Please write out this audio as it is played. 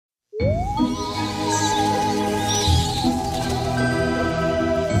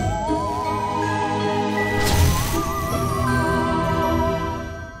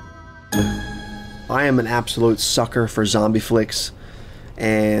I am an absolute sucker for zombie flicks,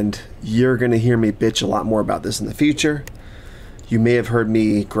 and you're going to hear me bitch a lot more about this in the future. You may have heard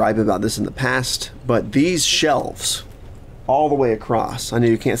me gripe about this in the past, but these shelves all the way across, I know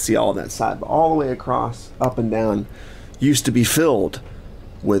you can't see all of that side, but all the way across, up and down, used to be filled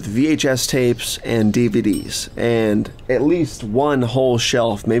with VHS tapes and DVDs, and at least one whole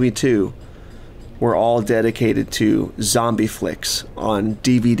shelf, maybe two, were all dedicated to zombie flicks on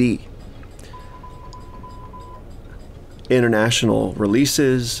DVD. International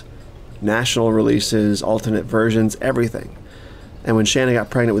releases, national releases, alternate versions, everything. And when Shannon got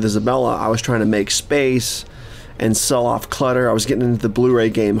pregnant with Isabella, I was trying to make space and sell off clutter. I was getting into the Blu-ray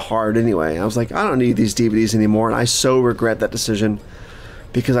game hard anyway. I was like, I don't need these DVDs anymore, and I so regret that decision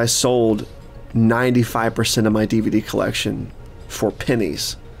because I sold 95% of my DVD collection for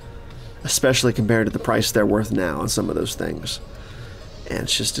pennies, especially compared to the price they're worth now on some of those things. And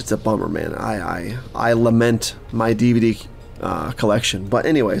it's a bummer, man. I lament my DVD collection. But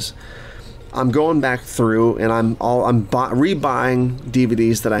anyways, I'm going back through and I'm rebuying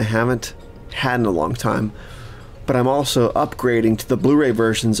DVDs that I haven't had in a long time, but I'm also upgrading to the Blu-ray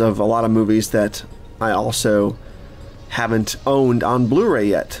versions of a lot of movies that I also haven't owned on Blu-ray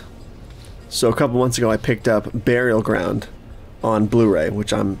yet. So a couple months ago I picked up Burial Ground on Blu-ray,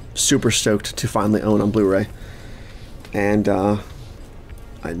 which I'm super stoked to finally own on Blu-ray. And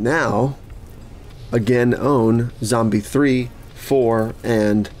I now again own Zombie 3, 4,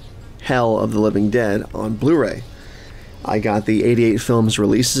 and Hell of the Living Dead on Blu-ray. I got the 88 Films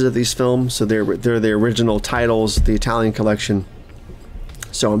releases of these films, so they're the original titles, the Italian collection.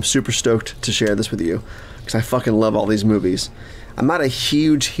 So I'm super stoked to share this with you because I fucking love all these movies. I'm not a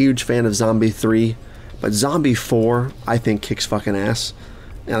huge fan of Zombie 3, but Zombie 4 I think kicks fucking ass,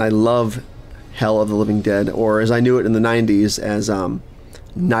 and I love Hell of the Living Dead, or as I knew it in the 90s as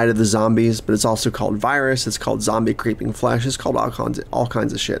Night of the Zombies, but it's also called Virus, it's called Zombie Creeping Flesh, it's called all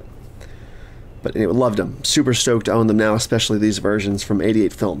kinds of shit. But anyway, loved them. Super stoked to own them now, especially these versions from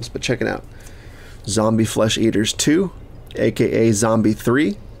 88 Films. But check it out. Zombie Flesh Eaters 2, aka Zombie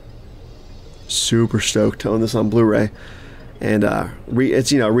 3. Super stoked to own this on Blu-ray. And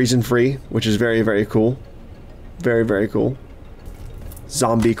it's, region free, which is very cool. Very cool.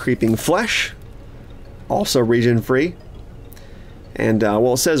 Zombie Creeping Flesh, also region free. And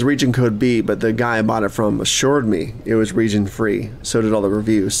well, it says region code B, but the guy I bought it from assured me it was region free. So did all the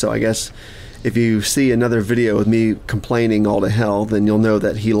reviews. So I guess if you see another video with me complaining all to hell, then you'll know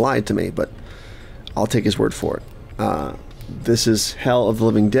that he lied to me, but I'll take his word for it. This is Hell of the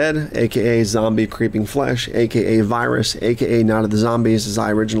Living Dead, aka Zombie Creeping Flesh, aka Virus, aka Night of the Zombies as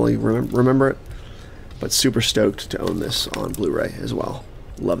I originally remember it. But super stoked to own this on Blu-ray as well.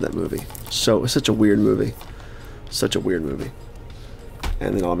 Love that movie. So such a weird movie. Such a weird movie.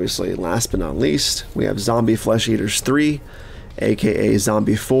 And then obviously, last but not least, we have Zombie Flesh Eaters 3, aka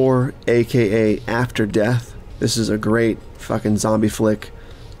Zombie 4, aka After Death. This is a great fucking zombie flick.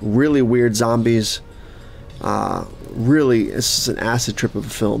 Really weird zombies. Really, this is an acid trip of a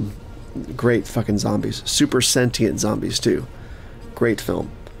film. Great fucking zombies. Super sentient zombies too. Great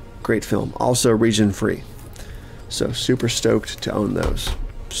film. Great film. Also region free. So super stoked to own those.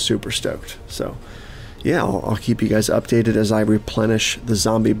 Super stoked. So yeah, I'll keep you guys updated as I replenish the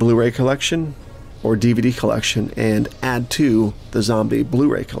zombie Blu-ray collection or DVD collection and add to the zombie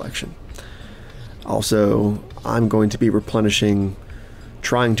Blu-ray collection. Also, I'm going to be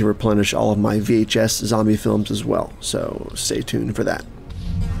trying to replenish all of my VHS zombie films as well, so stay tuned for that.